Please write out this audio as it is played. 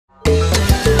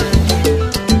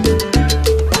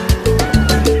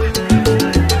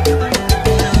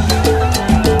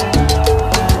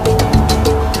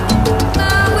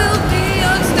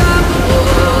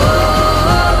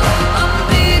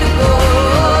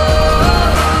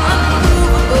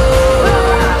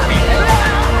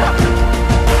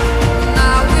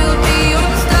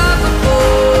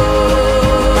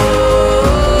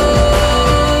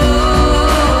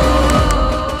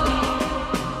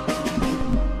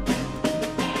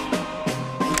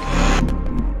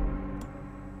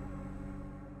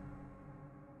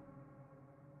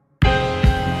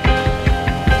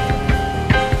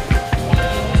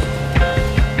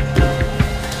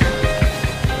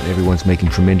everyone's making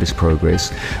tremendous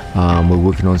progress. We're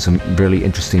working on some really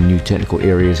interesting new technical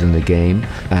areas in the game,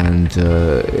 and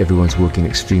everyone's working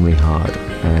extremely hard.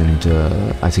 And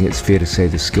I think it's fair to say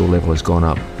the skill level has gone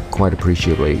up quite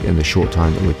appreciably in the short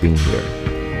time that we've been here.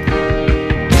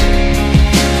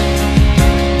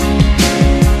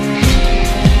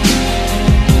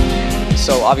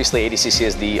 So obviously ADCC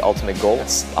is the ultimate goal.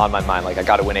 It's on my mind, like I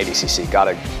gotta win ADCC,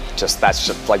 that's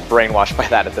just like brainwashed by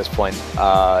that at this point.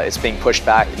 It's being pushed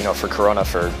back, you know, for Corona.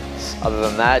 Other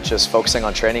than that, just focusing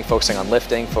on training, focusing on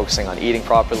lifting, focusing on eating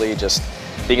properly, just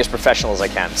being as professional as I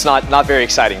can. It's not very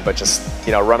exciting, but just,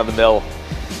 you know, run of the mill,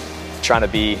 trying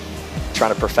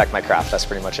to perfect my craft. That's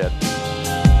pretty much it.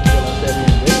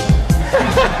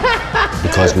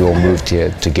 Because we all moved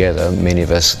here together, many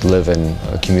of us live in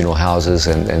communal houses,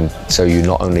 and so you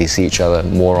not only see each other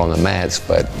more on the mats,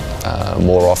 but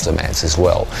more off the mats as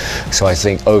well. So I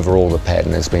think overall the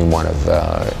pattern has been one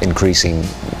of increasing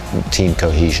team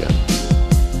cohesion.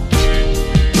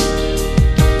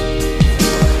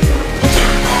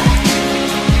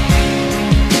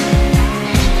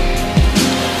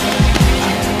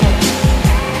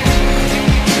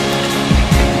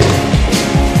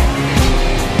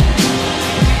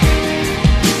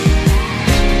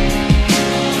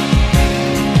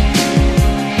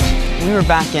 We were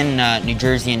back in New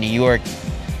Jersey and New York.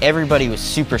 Everybody was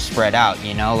super spread out,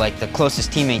 you know, like the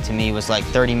closest teammate to me was like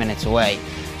 30 minutes away.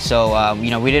 So, you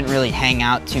know, we didn't really hang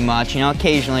out too much. You know,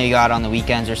 occasionally you go out on the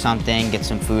weekends or something, get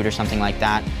some food or something like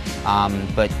that.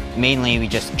 But mainly we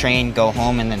just train, go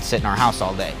home, and then sit in our house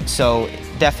all day. So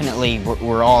definitely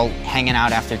we're all hanging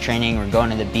out after training, we're going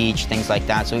to the beach, things like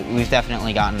that. So we've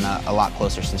definitely gotten a lot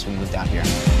closer since we moved out here.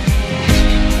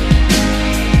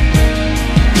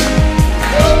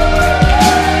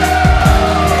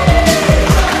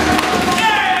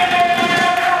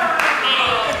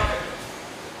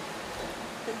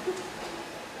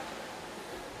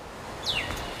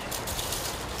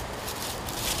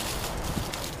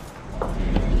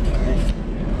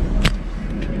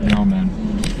 No, man.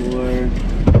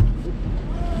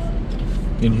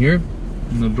 In here?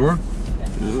 In the door? I'm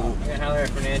gonna holler at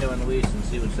Fernando and Luis and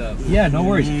see what's up. Yeah, no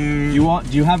worries. Do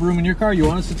you have room in your car? You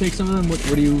want us to take some of them? What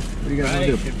do you guys want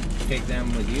to do? Should take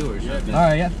them with you or something. All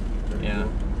right, yeah. Yeah.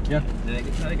 Yeah.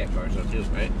 They got cars though too,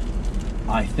 right?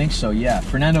 I think so, yeah.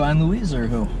 Fernando and Luis, or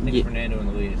who? I think Fernando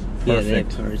and Luis. Yeah, they have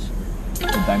cars. A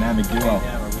dynamic duo.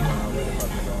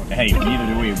 Hey,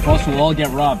 neither do we. Plus, we'll all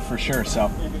get robbed for sure, so.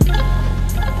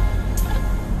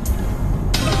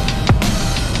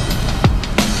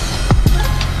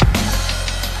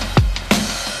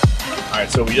 Alright,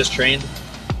 so we just trained.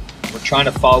 We're trying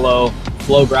to follow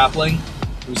FloGrappling,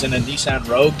 who's in a Nissan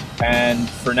Rogue, and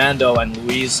Fernando and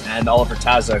Luis and Oliver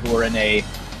Taza, who are in a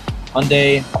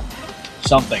Hyundai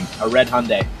something, a red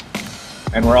Hyundai.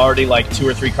 And we're already like 2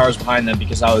 or 3 cars behind them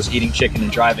because I was eating chicken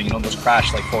and driving and almost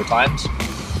crashed like 4 times.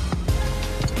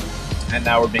 And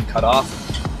now we're being cut off.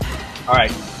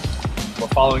 Alright, we're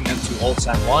following them to Old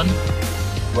San Juan,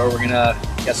 where we're gonna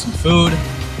get some food,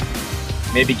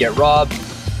 maybe get robbed,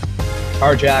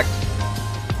 carjacked,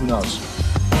 who knows.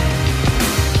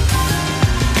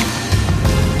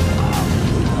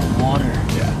 Wow, water.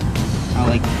 Yeah. I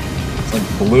like It's like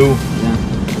blue. Yeah.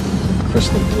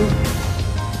 Crystal blue.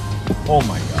 Oh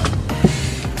my god.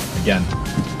 Again.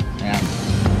 Yeah.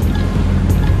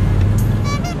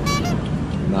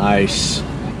 Nice.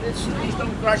 Please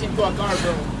don't crash into a car,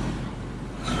 bro.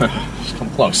 Just come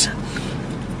close.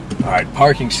 Alright,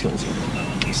 parking skills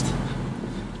at least.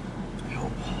 I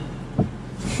hope.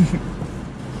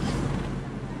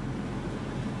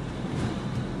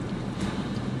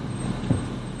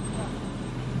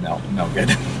 No good.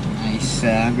 Nice,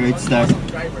 great start.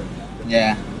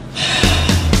 Yeah.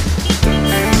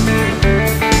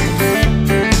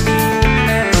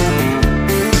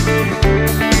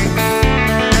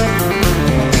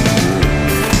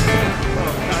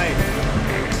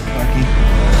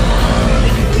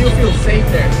 You feel safe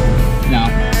there? No.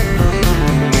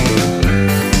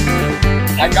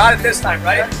 I got it this time,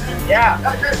 right? Yeah.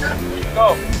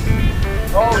 Go.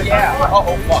 Oh yeah.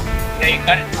 Oh fuck. Yeah, you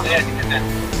got it. Yeah, you did that.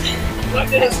 I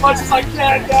did as much as I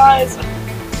can, guys.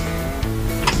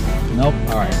 Nope.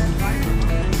 Alright.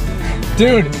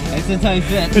 Dude, It's a tight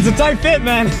fit. it's a tight fit,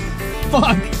 man.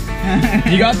 Fuck.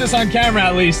 You got this on camera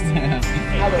at least.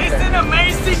 It's an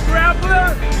amazing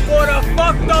grappler for a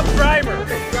fucked up driver.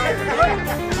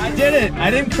 I did it. I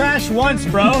didn't crash once,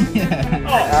 bro.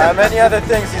 Many other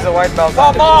things. He's a white belt.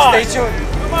 Come on. Stay tuned.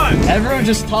 Come on. Everyone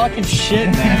just talking shit,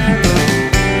 man.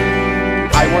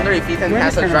 I wonder if Ethan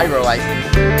has a driver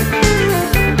license.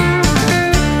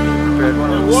 The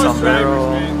worst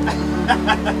drivers, man.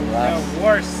 The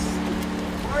worst.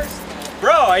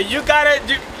 Bro, you gotta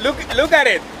look at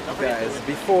it. Guys,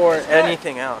 before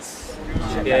anything else.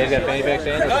 Yeah, you got fanny pack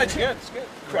stands? No, it's good. It's good.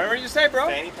 Whatever you say, bro.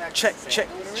 Check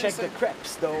the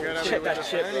crepes, though. Check that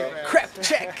shit. Crepe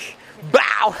check.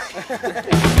 Bow.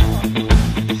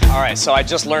 All right, so I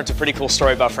just learned a pretty cool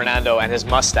story about Fernando and his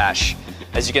mustache.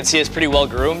 As you can see, it's pretty well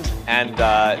groomed, and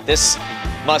this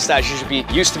mustache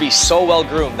used to be so well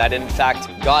groomed that in fact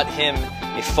got him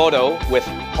a photo with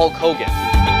Hulk Hogan.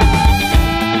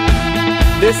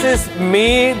 This is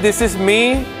me. This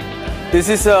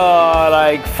is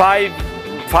like five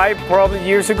probably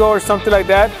years ago or something like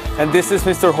that. And this is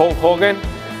Mr. Hulk Hogan.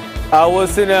 I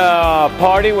was in a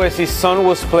party where his son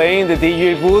was playing the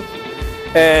DJ booth,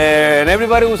 and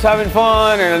everybody was having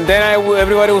fun. And then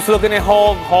everybody was looking at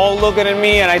Hulk looking at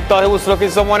me, and I thought he was looking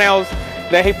at someone else.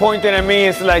 Then he pointed at me.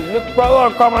 It's like, look,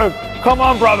 brother, come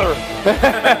on, brother.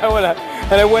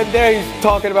 And I went there. He's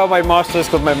talking about my mustache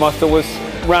because my mustache was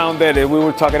rounded, and we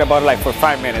were talking about it like for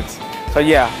 5 minutes. So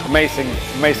yeah, amazing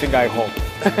guy, Hulk.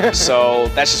 So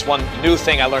that's just one new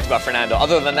thing I learned about Fernando.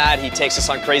 Other than that, he takes us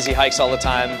on crazy hikes all the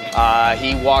time.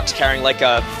 He walks carrying like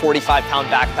a 45-pound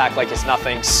backpack like it's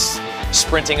nothing,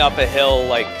 sprinting up a hill,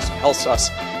 like helps us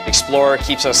explore,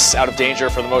 keeps us out of danger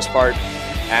for the most part.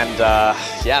 And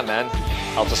yeah, man,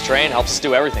 helps us train, helps us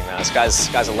do everything, man. This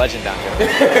guy's a legend down here.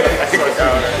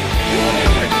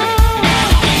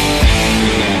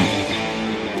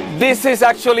 This is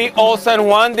actually All San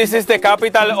Juan. This is the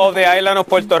capital of the island of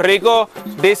Puerto Rico.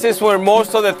 This is where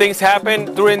most of the things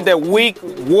happen during the week,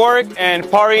 work and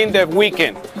partying the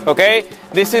weekend, okay?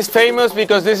 This is famous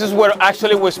because this is where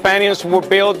Spaniards will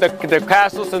build the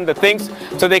castles and the things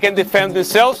so they can defend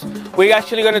themselves. We're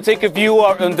actually gonna take a view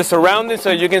on the surroundings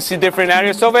so you can see different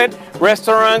areas of it.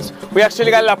 Restaurants. We actually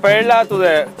got La Perla to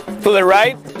the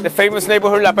right, the famous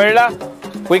neighborhood La Perla.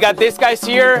 We got these guys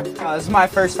here. This is my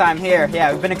first time here.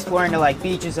 Yeah, we've been exploring to like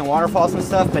beaches and waterfalls and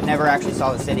stuff, but never actually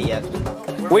saw the city yet.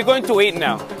 We're going to eat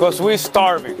now because we're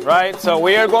starving, right? So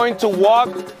we are going to walk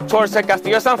towards the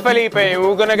Castillo San Felipe, and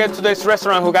we're gonna get to this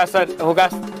restaurant who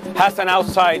has an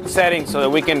outside setting so that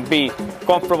we can be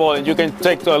comfortable and you can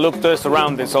take a look to the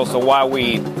surroundings also while we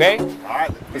eat. Okay? All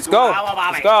right. Let's go.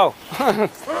 Let's go.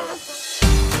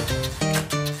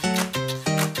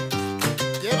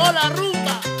 Llegó la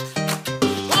rumba.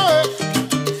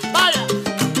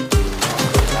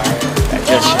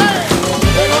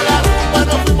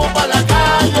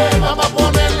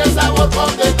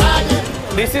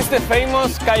 This is the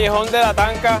famous Callejón de la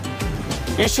Tanca.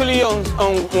 Usually on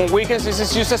weekends this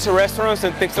is used as restaurants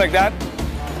and things like that.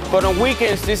 But on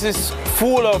weekends this is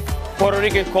full of Puerto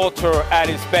Rican culture at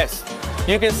its best.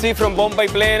 You can see from bomba y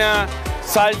plena,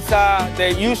 salsa,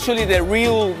 usually the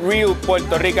real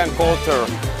Puerto Rican culture.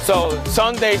 So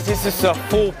Sundays this is a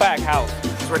full packed house.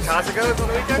 This is where Taza goes on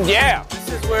the weekend? Yeah.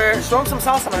 This is where, show him some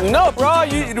salsa, man. No, bro,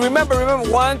 you remember,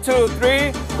 1, 2,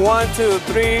 3, 1, 2,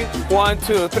 3, 1,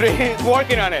 2, 3,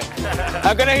 working on it.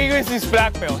 I'm gonna give you his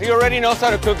black belt. He already knows how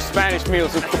to cook Spanish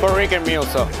meals, Puerto Rican meals,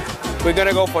 so we're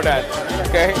gonna go for that,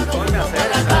 okay?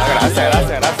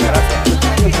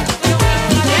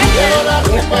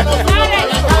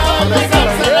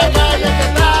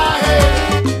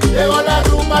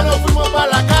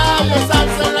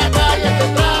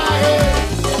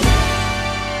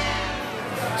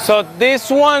 So this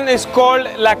one is called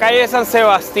La Calle San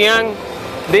Sebastián.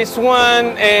 This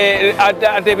one,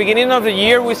 at the beginning of the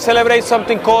year, we celebrate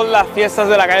something called Las Fiestas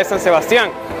de la Calle San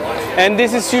Sebastián. And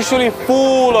this is usually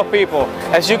full of people.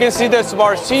 As you can see, there's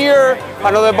bars here,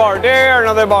 another bar there,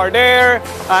 another bar there,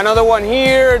 another one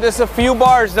here. There's a few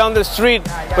bars down the street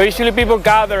where usually people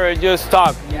gather and just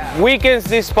talk. Weekends,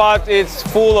 this spot is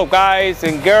full of guys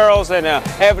and girls and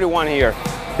everyone here.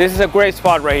 This is a great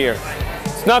spot right here.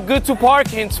 It's not good to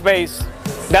park in space.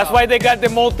 That's why they got the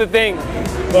multi thing.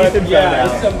 But yeah,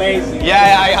 it's amazing.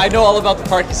 Yeah, I know all about the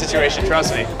parking situation,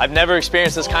 trust me. I've never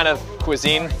experienced this kind of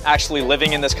cuisine, actually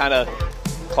living in this kind of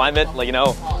climate. Like, you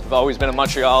know, I've always been in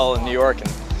Montreal and New York and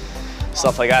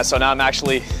stuff like that. So now I'm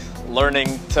actually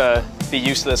learning to be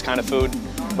used to this kind of food.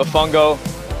 Mofongo,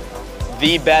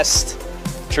 the best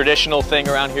traditional thing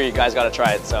around here. You guys gotta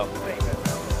try it, so.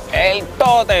 El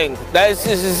totem. This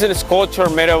is a sculpture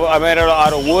made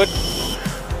out of wood.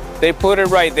 They put it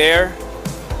right there.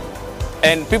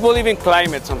 And people even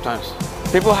climb it sometimes.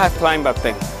 People have climbed that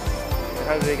thing.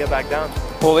 How did they get back down?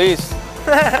 Police.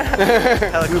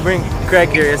 We bring Craig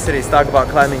here yesterday to talk about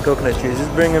climbing coconut trees.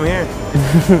 Just bring him here.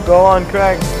 Go on,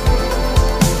 Craig.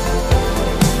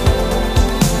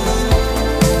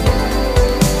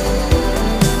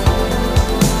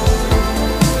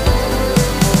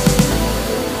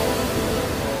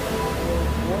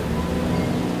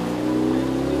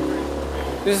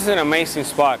 This is an amazing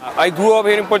spot. I grew up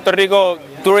here in Puerto Rico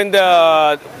during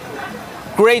the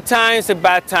great times and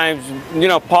bad times, you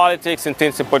know, politics and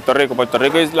things in Puerto Rico. Puerto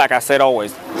Rico is, like I said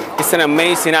always, it's an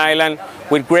amazing island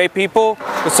with great people,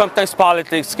 but sometimes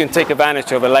politics can take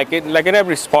advantage of it, like in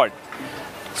every sport.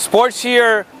 Sports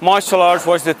here, martial arts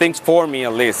was the things for me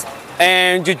at least.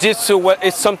 And jiu-jitsu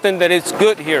is something that is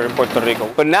good here in Puerto Rico.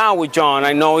 But now with John,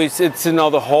 I know it's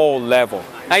another whole level.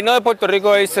 I know that Puerto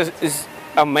Rico is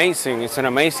amazing. It's an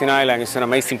amazing island. It's an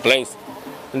amazing place.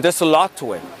 And there's a lot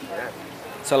to it.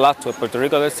 It's a lot to it. Puerto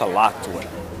Rico, there's a lot to it.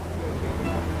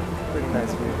 Pretty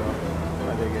nice view though.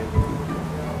 I dig it.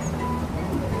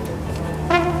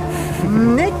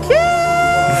 Nicky!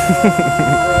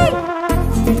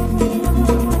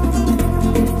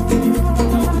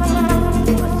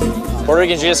 Puerto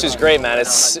Rican Jiu-Jitsu is great, man.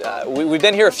 It's we've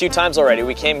been here a few times already.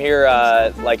 We came here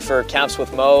like for camps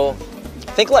with Mo.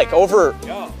 I think like over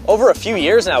a few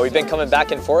years now. We've been coming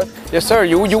back and forth. Yes, sir.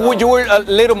 You were a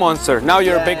little monster. Now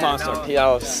you're a big monster. You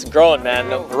know, it's growing,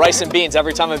 man. Rice and beans.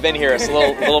 Every time I've been here, it's a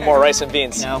little more rice and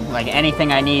beans. You know, like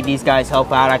anything I need, these guys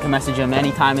help out. I can message them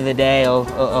any time of the day. He'll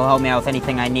help me out with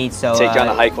anything I need. So take you on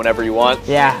a hike whenever you want.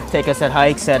 Yeah, take us at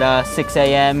hikes at 6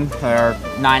 a.m. or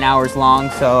 9 hours long.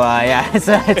 So yeah,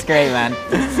 it's great, man.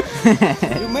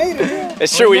 You made it.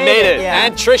 It's true, we made it. Yeah.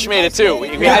 And Trish made it too. We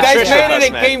You had guys Trish made with it us,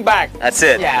 and man. came back. That's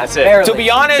it. Yeah, That's it. barely. To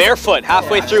be honest, barefoot,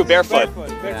 halfway through, barefoot.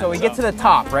 So we get to the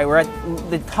top, right? We're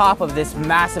at the top of this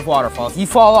massive waterfall. If you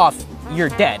fall off, you're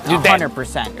dead. You're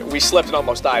 100%. We slipped and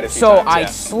almost died a few So times. I yeah.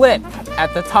 slip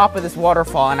at the top of this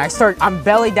waterfall, and I'm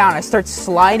belly down. I start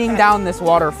sliding down this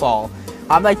waterfall.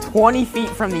 I'm like 20 feet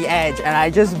from the edge, and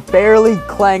I just barely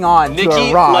clang on to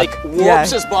a rock. Nicky like warps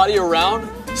his body around,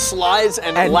 slides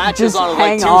and latches just on with like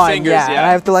hang 2 on, fingers. yeah. And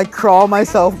I have to like crawl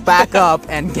myself back up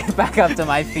and get back up to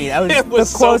my feet. That It was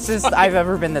was the so closest I've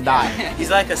ever been to die. He's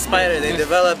like a spider. They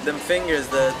developed them fingers,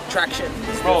 the traction.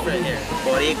 It's different here.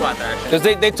 Boricua traction. Because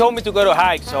they told me to go to a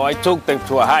hike, so I took them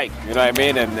to a hike. You know what I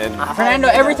mean? And Fernando,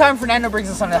 every time Fernando brings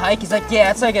us on the hike, he's like,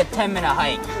 yeah, it's like a 10-minute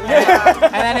hike.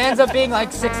 And then it ends up being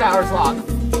like 6 hours long.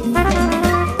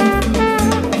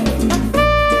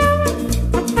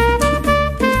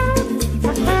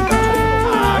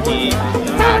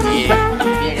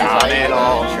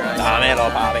 Dámelo,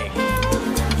 papi.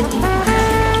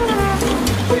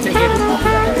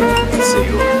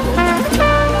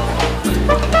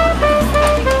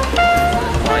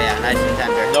 Oh yeah, nice and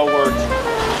tender. No words,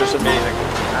 just amazing.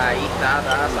 Ahí está,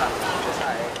 Taza.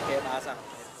 Qué pasa.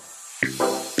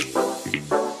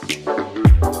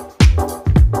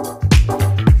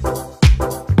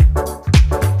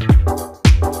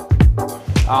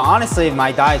 Honestly,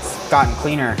 my diet's gotten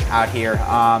cleaner out here.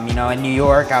 You know, in New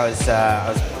York, I was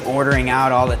ordering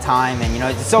out all the time, and you know,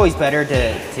 it's always better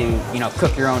to you know,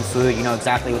 cook your own food. You know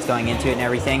exactly what's going into it and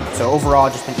everything. So overall,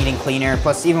 just been eating cleaner.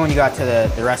 Plus, even when you got to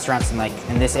the restaurants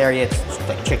in this area, it's just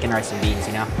like chicken, rice, and beans.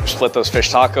 You know. Split those fish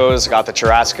tacos. Got the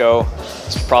churrasco.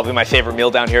 It's probably my favorite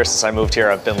meal down here since I moved here.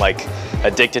 I've been like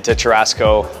addicted to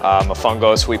churrasco,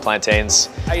 mofongo, sweet plantains.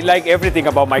 I like everything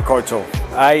about my culture.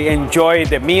 I enjoy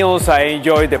the meals, I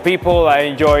enjoy the people, I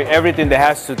enjoy everything that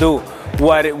has to do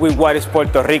with what is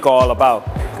Puerto Rico all about.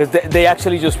 Because they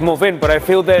actually just move in, but I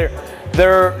feel they're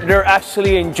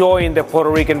actually enjoying the Puerto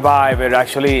Rican vibe and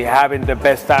actually having the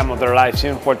best time of their lives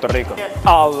in Puerto Rico.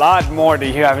 A lot more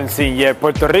than you haven't seen yet.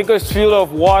 Puerto Rico is full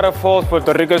of waterfalls,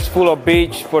 Puerto Rico is full of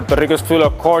beach, Puerto Rico is full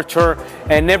of culture,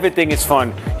 and everything is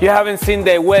fun. You haven't seen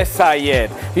the west side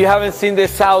yet. You haven't seen the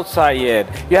south side yet.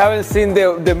 You haven't seen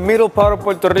the middle part of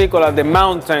Puerto Rico, like the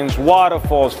mountains,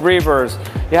 waterfalls, rivers.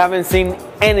 You haven't seen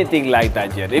anything like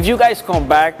that yet. If you guys come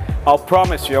back, I'll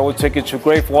promise you I will take you to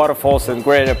great waterfalls and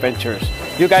great adventures.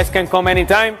 You guys can come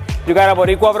anytime. You got a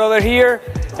Boricua brother here,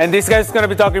 and this guy's gonna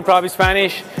be talking probably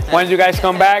Spanish once you guys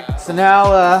come back. So now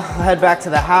I'll head back to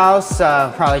the house,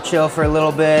 probably chill for a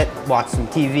little bit, watch some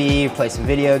TV, play some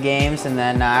video games, and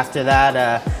then after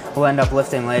that, we'll end up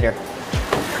lifting later.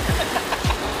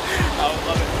 I would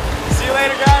love it. See you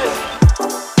later, guys.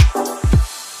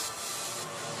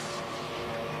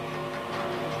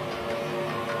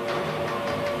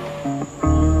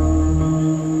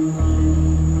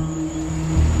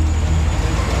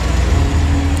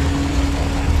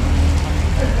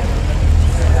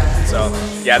 So,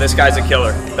 yeah, this guy's a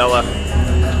killer, Bella.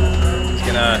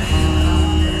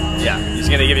 He's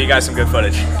gonna give you guys some good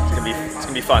footage. It's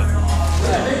gonna be fun.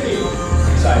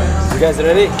 You guys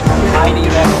ready? I need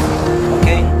that.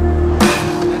 Okay.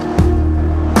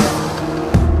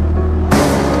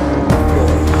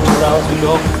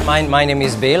 My name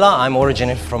is Bela. I'm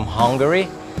originally from Hungary,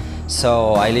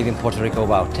 so I live in Puerto Rico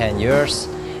about 10 years,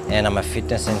 and I'm a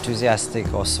fitness enthusiast.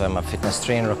 Also, I'm a fitness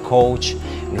trainer, coach,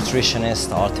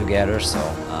 nutritionist, all together. So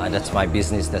that's my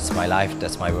business, that's my life,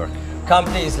 that's my work. Come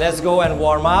please, let's go and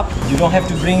warm up. You don't have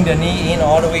to bring the knee in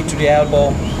all the way to the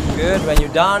elbow. Good, when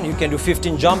you're done, you can do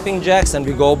 15 jumping jacks and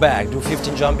we go back. Do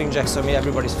 15 jumping jacks so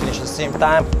everybody's finished at the same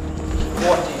time.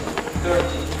 14,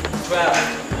 13,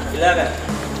 12, 11,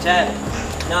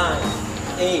 10, 9,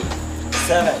 8,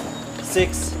 7,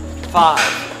 6, 5,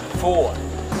 4,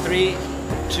 3,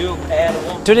 2, and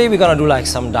 1. Today we're gonna do like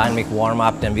some dynamic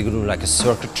warm-up, then we're gonna do like a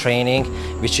circuit training,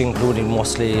 which including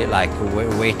mostly like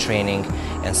weight training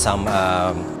and some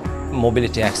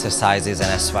mobility exercises and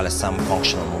as well as some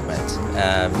functional movements.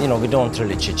 You know, we don't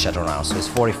really chit-chat around, so it's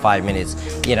 45 minutes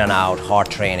in and out, hard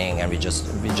training, and we just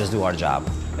do our job.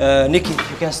 Nicky,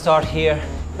 you can start here.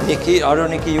 Nicky, other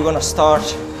Nicky, you're gonna start.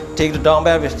 Take the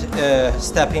dumbbell with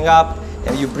stepping up,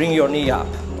 and you bring your knee up.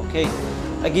 Okay,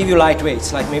 I give you light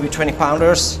weights, like maybe 20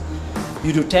 pounders.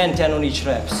 You do 10 on each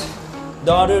reps.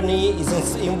 The other knee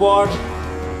is inward.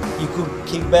 You could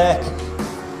kick back.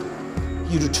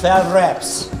 You do 12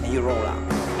 reps and you roll out.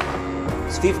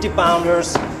 It's 50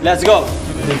 pounders. Let's go.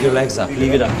 Leave your legs up,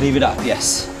 leave it up,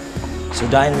 yes. So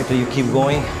dynamically you keep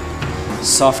going,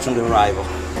 soft on the arrival.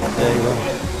 There you go.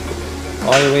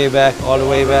 All the way back, all the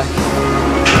way back.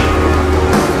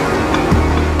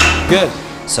 Good.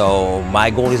 So my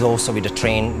goal is also with the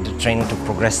training to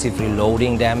progressively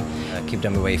loading them, keep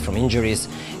them away from injuries,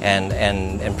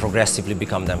 and progressively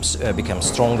become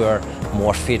stronger,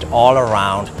 more fit all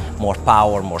around, more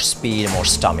power, more speed, more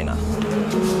stamina.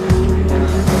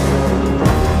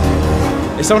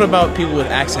 It's something about people with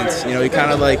accents, you know, you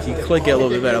kind of like, you click it a little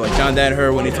bit better. Like John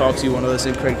Danaher, when he talks to you, want to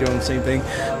listen, Craig doing the same thing.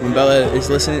 When Bella is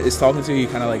listening, is talking to you, you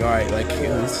kind of like, all right, like,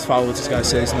 let's follow what this guy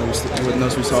says, knows what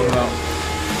he's talking about.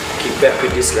 Kick back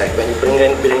with this leg. When you bring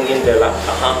in the lap,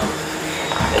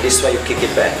 and this way you kick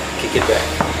it back,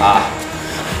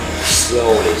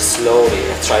 Slowly,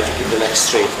 try to keep the leg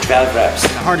straight, 12 reps. The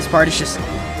hardest part is just,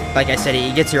 like I said,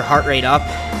 it gets your heart rate up,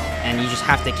 and you just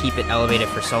have to keep it elevated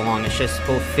for so long. It's just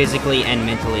both physically and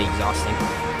mentally exhausting.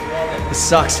 This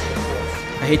sucks.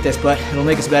 I hate this, but it'll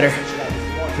make us better.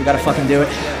 We gotta fucking do it.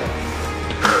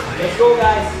 Let's go,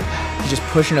 guys. He's just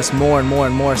pushing us more and more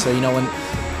and more, so you know when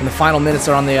the final minutes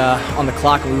are on the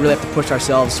clock, we really have to push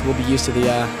ourselves. We'll be used to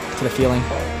the feeling.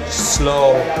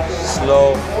 Slow,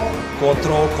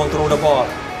 control the ball.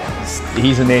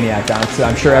 He's a maniac.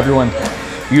 I'm sure everyone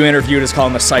you interviewed is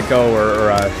calling him a psycho or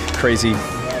a crazy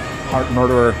heart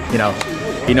murderer. You know,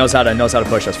 he knows how to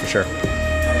push us for sure.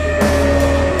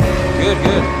 Good.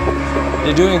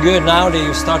 They're doing good now.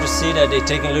 You start to see that they're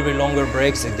taking a little bit longer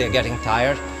breaks. They're getting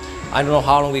tired. I don't know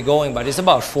how long we're going, but it's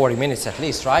about 40 minutes at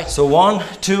least, right? So 1,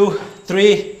 2,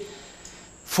 3,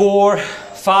 4,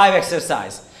 5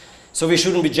 exercise. So we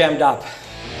shouldn't be jammed up.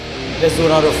 Let's do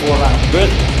another 4 rounds. Good?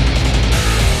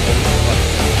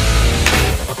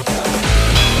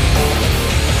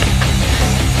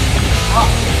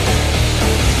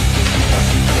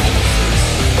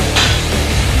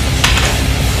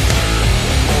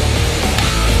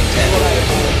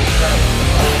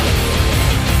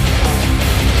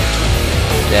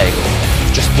 There you go.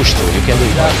 Just push through. You can do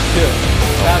it. That's good.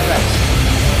 Bad reps.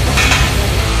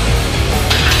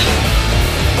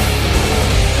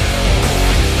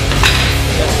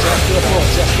 Just to the floor.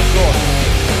 Just to the floor.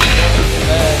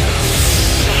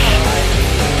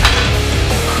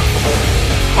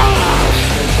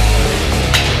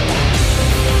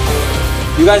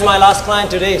 You guys my last client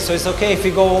today, so it's okay if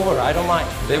we go over. I don't mind.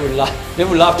 They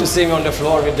would love to see me on the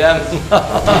floor with them.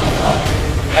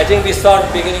 I think we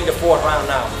start beginning the 4th round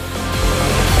now.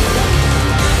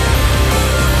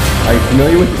 Are you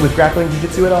familiar with grappling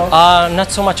jiu-jitsu at all?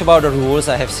 Not so much about the rules.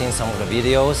 I have seen some of the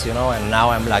videos, you know, and now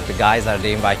I'm like the guys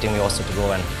they inviting me also to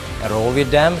go and roll with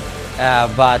them.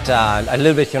 But a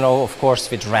little bit, you know, of course,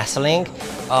 with wrestling,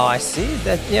 I see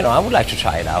that, you know, I would like to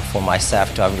try it out for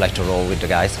myself too. I would like to roll with the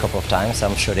guys a couple of times.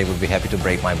 I'm sure they would be happy to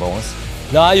break my bones.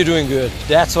 No, you're doing good.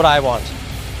 That's what I want.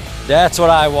 That's what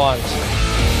I want.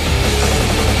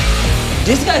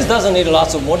 These guys doesn't need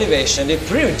lots of motivation. They're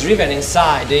pretty driven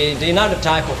inside. They're not the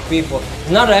type of people,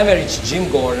 not an average gym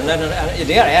goer.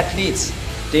 They are athletes.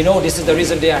 They know this is the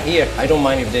reason they are here. I don't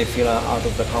mind if they feel out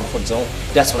of the comfort zone.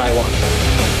 That's what I want.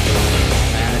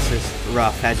 Man, this is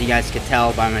rough. As you guys could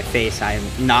tell by my face, I am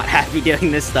not happy doing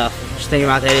this stuff. Just thinking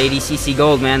about that ADCC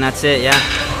gold, man. That's it, yeah.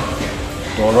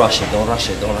 Don't rush it, don't rush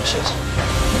it, don't rush it.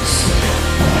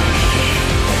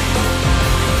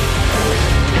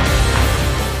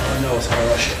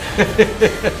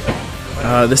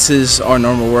 This is our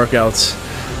normal workouts.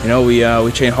 You know,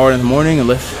 we train hard in the morning and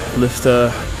lift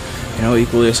you know,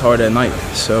 equally as hard at night.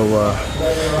 So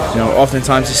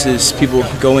oftentimes this is people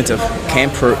go into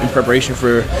camp in preparation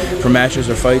for matches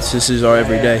or fights. This is our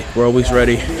everyday. We're always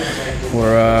ready.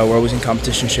 We're always in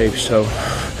competition shape. So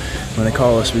when they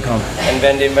call us, we come. And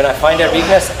when I find their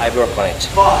weakness, I work on it.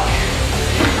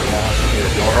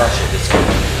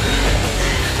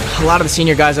 A lot of the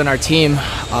senior guys on our team,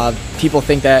 people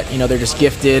think that they're just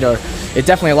gifted, or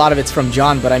definitely a lot of it's from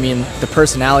John. But I mean, the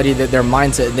personality, their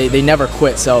mindset, they never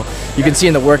quit. So you can see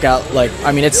in the workout,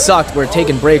 it sucked. We're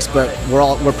taking breaks, but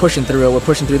we're pushing through it. We're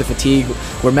pushing through the fatigue.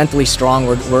 We're mentally strong.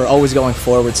 We're always going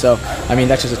forward. So I mean,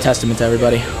 that's just a testament to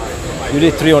everybody. You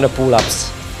did 3 on the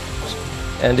pull-ups,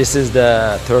 and this is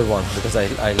the 3rd one because I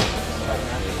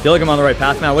feel like I'm on the right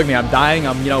path now. Look at me, I'm dying.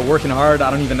 I'm working hard.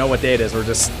 I don't even know what day it is. We're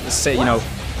just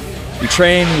we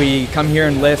train, we come here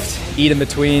and lift, eat in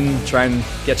between, try and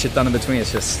get shit done in between.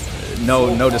 It's just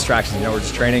no distractions. We're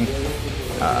just training.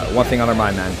 One thing on our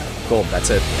mind, man. Cool. That's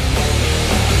it.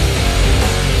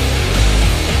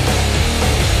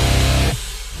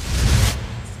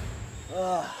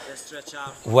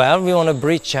 Well, we want to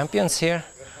breed champions here.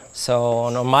 So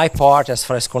on my part, as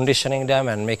far as conditioning them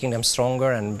and making them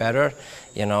stronger and better,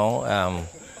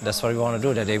 that's what we want to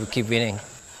do, that they will keep winning.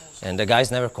 And the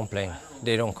guys never complain.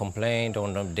 They don't complain,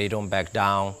 they don't back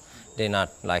down. They're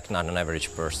not an average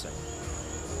person.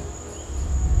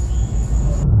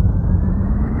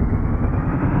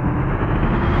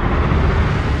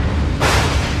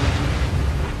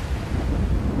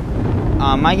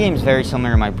 My game is very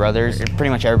similar to my brother's. Pretty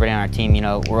much everybody on our team,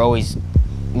 we're always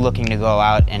looking to go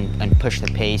out and push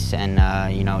the pace and,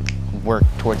 work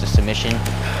towards a submission.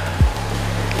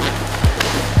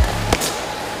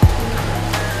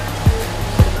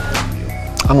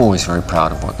 I'm always very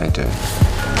proud of what they do.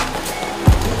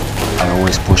 I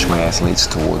always push my athletes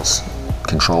towards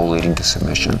control leading to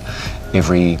submission.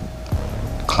 Every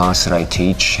class that I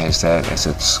teach has that as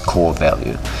its core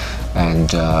value.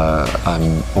 And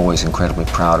I'm always incredibly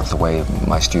proud of the way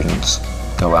my students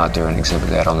go out there and exhibit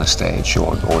that on the stage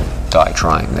or die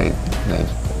trying. They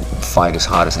fight as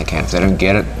hard as they can. If they don't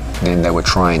get it, then they were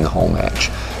trying the whole match.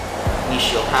 Knee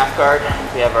shield half guard.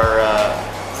 We have our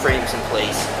frames in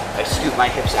place. I scoop my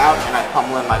hips out and I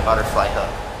pummel in my butterfly hook.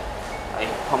 I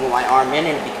pummel my arm in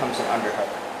and it becomes an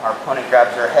underhook. Our opponent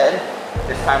grabs our head.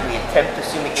 This time we attempt to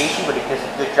sumigation, but it does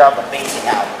a good job of facing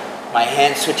out. My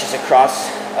hand switches across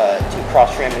to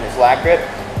cross frame in his lag grip.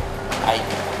 I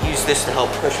use this to help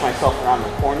push myself around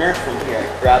the corner. From here, I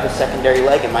grab a secondary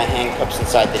leg and my hand cups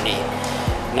inside the knee.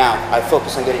 Now, I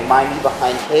focus on getting my knee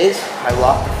behind his. I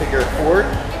lock the figure forward.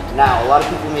 Now, a lot of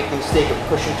people make the mistake of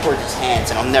pushing towards his hands,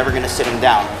 and I'm never going to sit him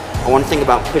down. I want to think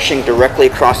about pushing directly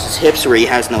across his hips where he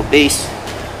has no base,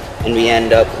 and we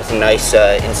end up with a nice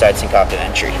inside syncopted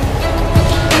entry.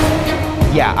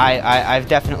 Yeah, I've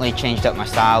definitely changed up my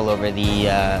style over the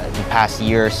past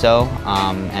year or so,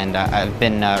 and I've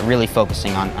been really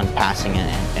focusing on passing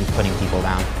and putting people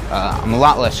down. I'm a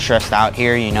lot less stressed out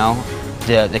here,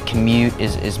 The commute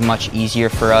is much easier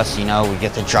for us, we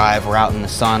get to drive, we're out in the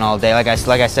sun all day. Like I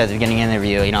said at the beginning of the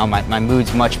interview, my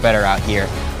mood's much better out here.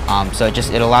 So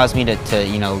it allows me to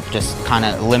just kind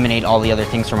of eliminate all the other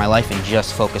things from my life and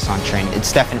just focus on training.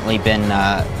 It's definitely been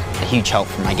a huge help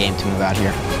for my game to move out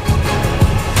here.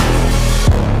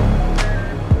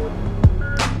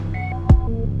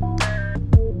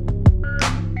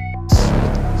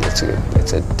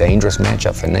 It's a dangerous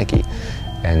matchup for Nicky.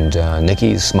 And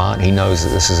Nicky's smart. He knows that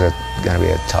this is going to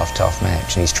be a tough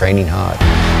match, and he's training hard.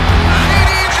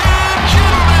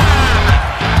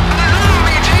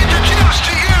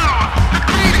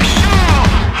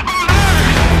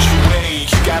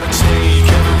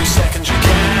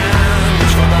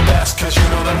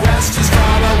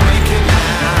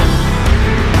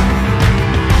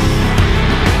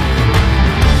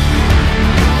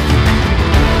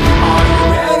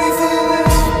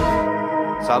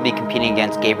 I'll be competing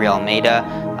against Gabriel Almeida.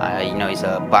 He's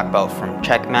a black belt from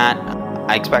Checkmat.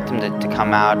 I expect him to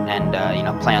come out and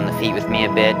play on the feet with me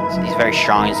a bit. He's very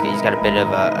strong. He's got a bit of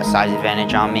a size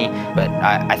advantage on me, but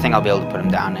I think I'll be able to put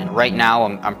him down. And right now,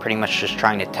 I'm pretty much just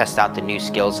trying to test out the new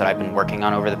skills that I've been working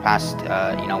on over the past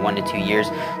 1 to 2 years.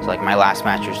 So like my last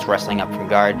match was wrestling up from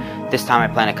guard. This time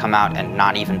I plan to come out and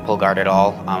not even pull guard at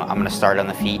all. I'm going to start on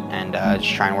the feet and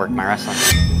just try and work my wrestling.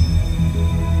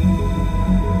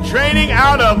 Training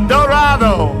out of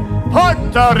Dorado,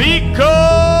 Puerto Rico,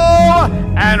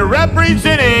 and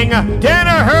representing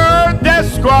Danaher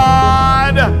Death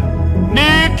Squad,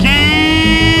 Nicky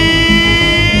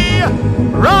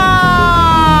Ryan.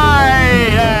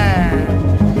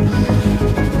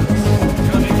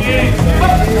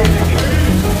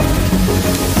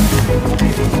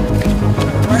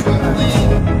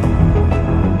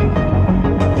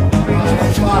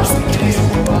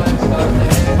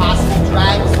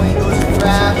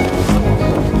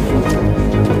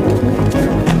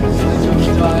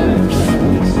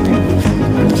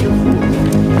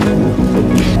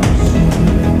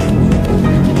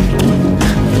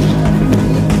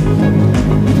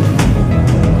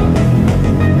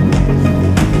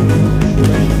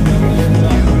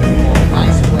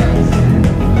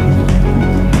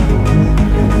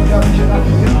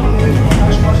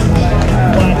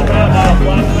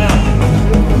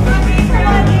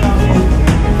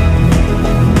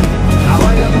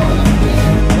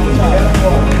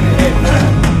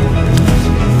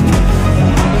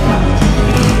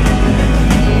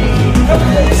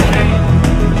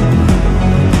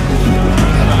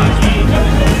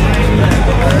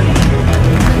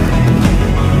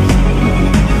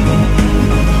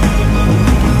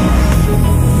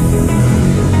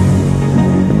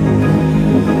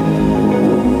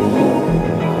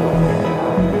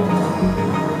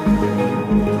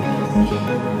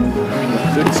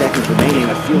 30 seconds remaining.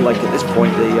 I feel like at this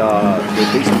point they're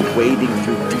basically wading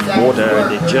through deep water, and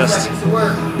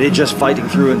they're just fighting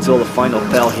through until the final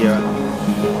bell here.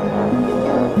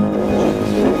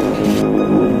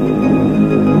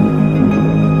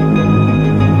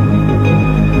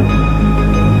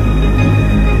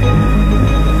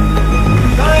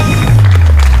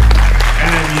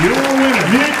 And your winner,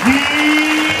 Nicky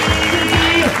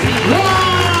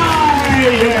Ryan.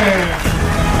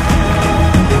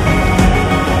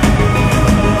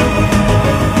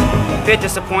 Bit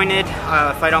disappointed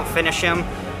if I don't finish him.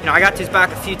 You know, I got to his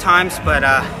back a few times, but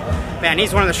man,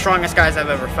 he's one of the strongest guys I've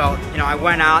ever felt. You know, I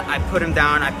went out, I put him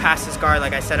down, I passed his guard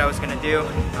like I said I was gonna do.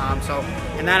 So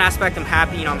in that aspect, I'm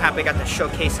happy. You know, I'm happy I got to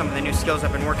showcase some of the new skills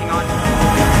I've been working on.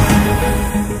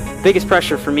 Biggest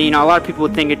pressure for me, you know, a lot of people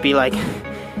would think it'd be like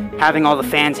having all the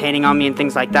fans hating on me and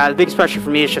things like that. The biggest pressure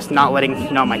for me is just not letting,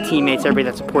 you know, my teammates, everybody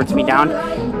that supports me down.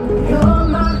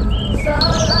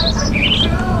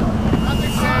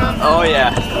 Oh yeah.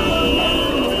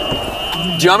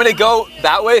 Do you want me to go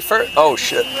that way first? Oh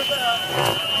shit.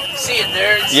 See you,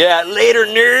 nerds. Yeah, later,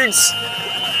 nerds.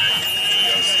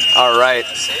 All right.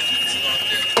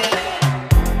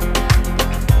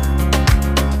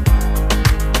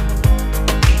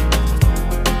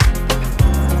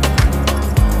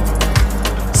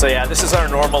 So yeah, this is our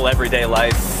normal everyday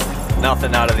life.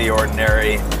 Nothing out of the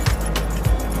ordinary.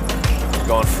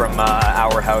 Going from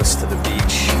our house to the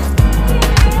beach.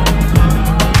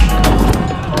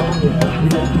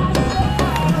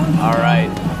 All right,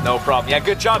 no problem. Yeah,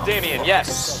 good job, Damien.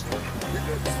 Yes.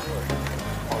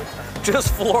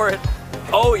 Just floor it.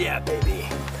 Oh yeah, baby.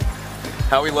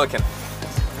 How we looking?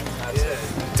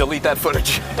 Delete that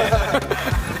footage.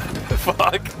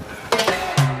 Fuck.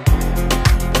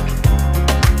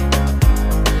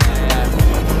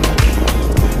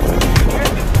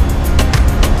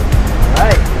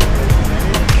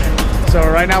 So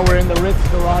right now we're in the Ritz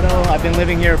Dorado. I've been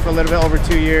living here for a little bit over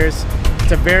 2 years.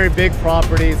 It's a very big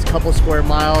property. It's a couple square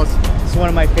miles. It's one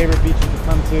of my favorite beaches to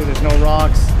come to. There's no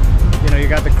rocks. You know, you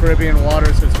got the Caribbean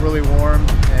water, so it's really warm.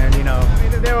 And you know, I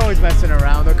mean, they're always messing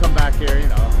around. They'll come back here, you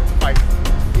know, fight,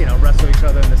 you know, wrestle each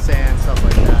other in the sand, stuff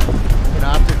like that. You know,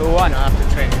 after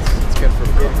training, it's good for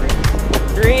recovery.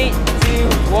 3, 2,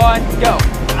 1, go.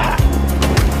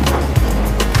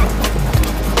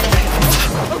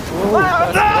 Ooh,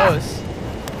 that was close.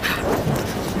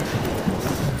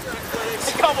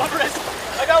 I got one wrist.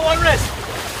 I got one wrist.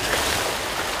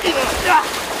 We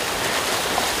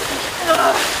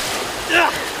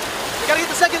gotta get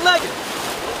the second leg.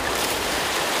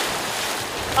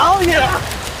 Oh yeah.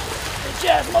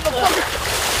 Yes, motherfucker.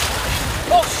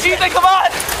 Oh shit, come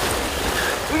on.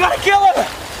 We gotta kill him.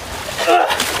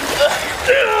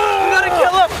 We gotta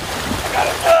kill him. I got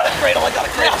it. Cradle, I got a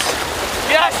cradle.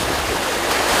 Yes.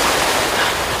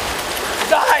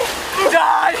 Die.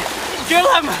 Die. Kill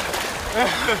him.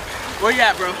 Where you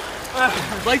at, bro?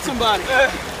 Light somebody.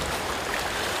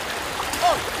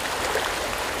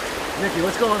 Nicky,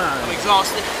 what's going on? I'm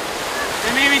exhausted.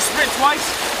 They made me sprint twice,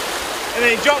 and then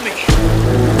they jumped me.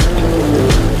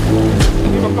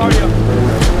 What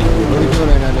are you doing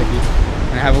right now, Nicky?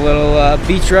 I have a little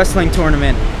beach wrestling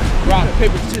tournament. Rock,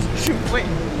 paper, scissors, shoot. Wait.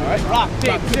 All right. Rock,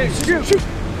 paper, scissors, shoot.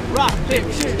 Rock,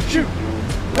 paper, scissors, shoot.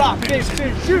 Rock, paper,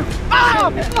 scissors, shoot.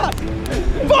 Ah! Fuck!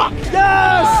 Fuck!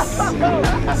 Yes!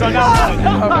 So now,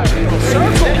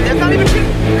 circle. That's not even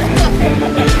shooting.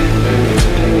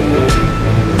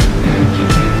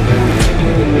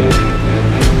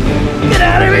 Get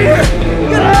out of here!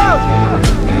 Get out!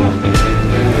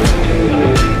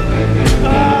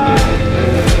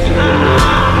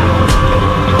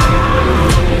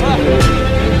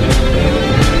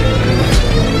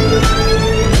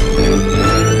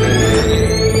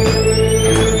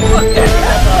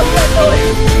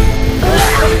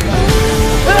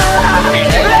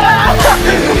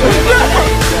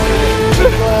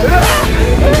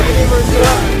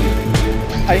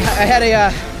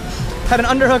 I had an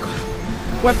underhook,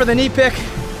 went for the knee pick.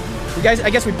 You guys, I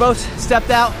guess we both stepped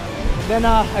out. Then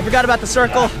I forgot about the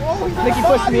circle. Nicky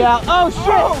pushed me out. Oh shit!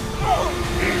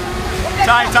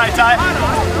 Tie.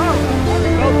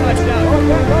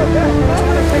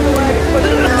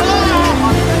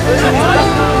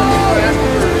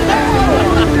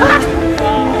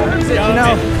 You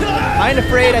know, I ain't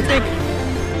afraid. I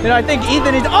think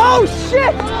Ethan is. Oh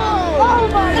shit! Oh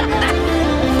my god!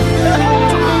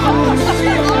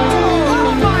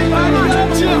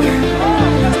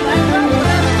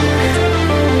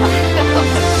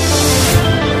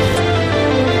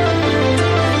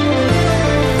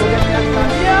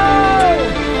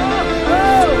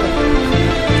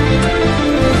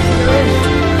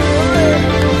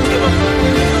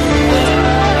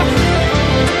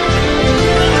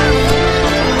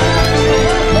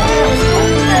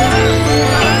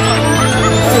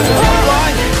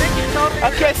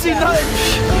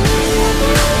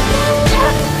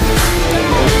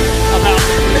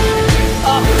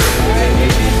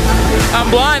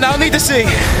 blind. I don't need to see.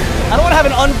 I don't want to have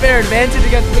an unfair advantage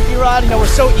against Nicky Ryan. You know, we're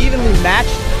so evenly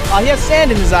matched. He has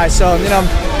sand in his eyes, so, you know,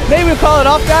 maybe we'll call it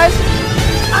off, guys.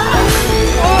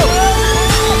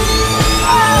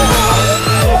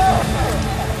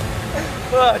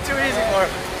 Too easy for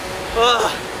him.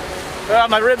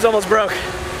 My ribs almost broke.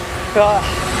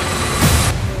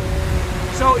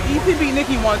 So Ethan beat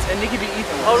Nicky once, and Nicky beat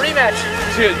Ethan once. Oh, rematch.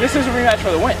 Dude, this is a rematch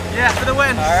for the win. Yeah, for the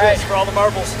win. All right. For all the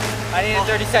marbles. I need a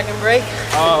 30-second break.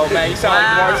 Oh man, you sound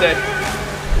like Marte.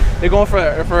 They're going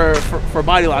for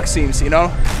body lock seams, you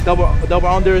know? Double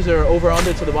unders or over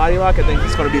under to the body lock. I think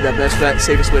it's going to be the best bet,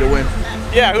 safest way to win.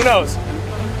 Yeah, who knows?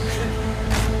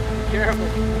 Careful.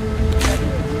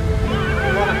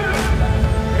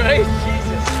 Right?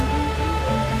 Jesus.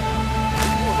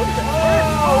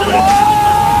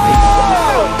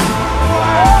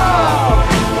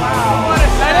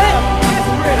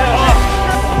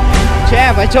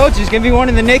 Champ, I told you it's gonna be one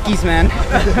of the Nickies, man.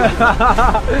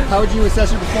 How would you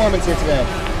assess your performance here today?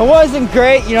 It wasn't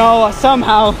great, you know.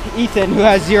 Somehow Ethan, who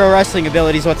has zero wrestling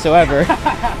abilities whatsoever,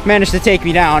 managed to take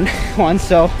me down once,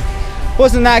 so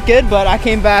wasn't that good, but I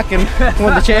came back and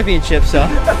won the championship, so.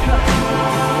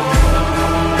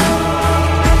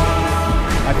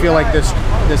 I feel like this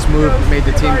move made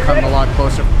the team come a lot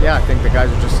closer. Yeah, I think the guys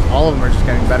are just, all of them are just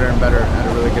getting better and better at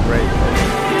a really good rate.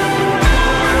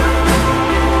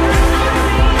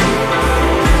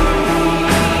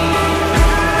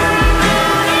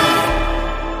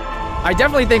 I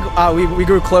definitely think we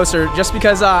grew closer just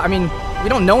because, I mean, we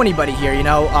don't know anybody here, you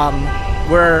know.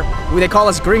 They call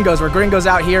us gringos. We're gringos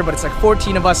out here, but it's like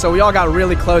 14 of us, so we all got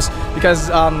really close because,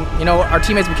 you know, our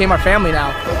teammates became our family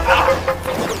now.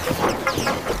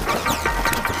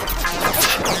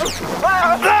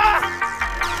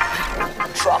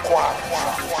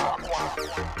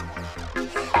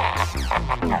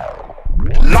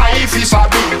 Life is a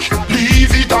bitch,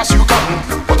 leave it as you can,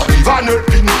 but I give an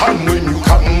helping hand when you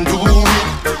can do it.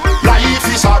 Life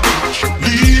is a bitch,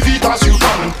 leave it as you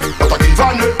can, but I give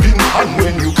an helping hand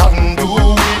when you can do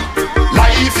it.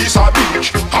 Life is a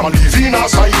bitch, I'm living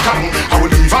as I can, I will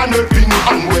leave an helping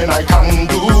hand when I can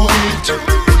do it.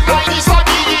 Life is a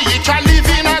bitch, I'm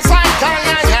living as I can.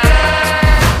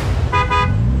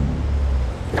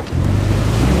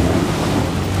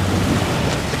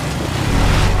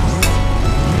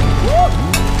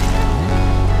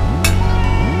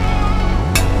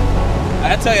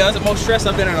 I tell you, that's the most stressed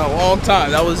I've been in a long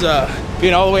time. That was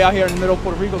being all the way out here in the middle of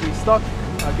Puerto Rico, being stuck.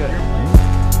 Not good.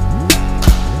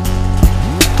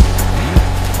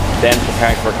 Dan's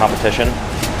preparing for a competition,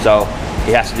 so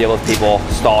he has to deal with people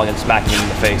stalling and smacking him in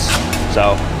the face.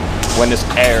 So when this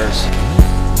airs,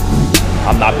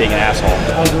 I'm not being an asshole.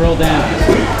 How's the roll down?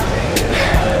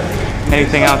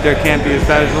 Anything out there can't be as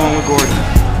bad as the one with Gordon.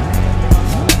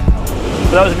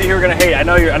 For those of you who are gonna hate, I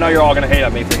know you're all gonna hate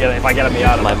on me for if I get me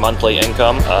out of my monthly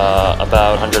income,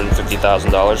 about $150,000.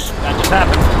 That just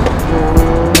happened.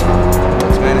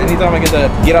 Man, anytime I get to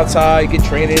get outside, get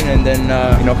training, and then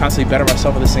you know, constantly better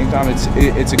myself at the same time, it's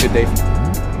a good day.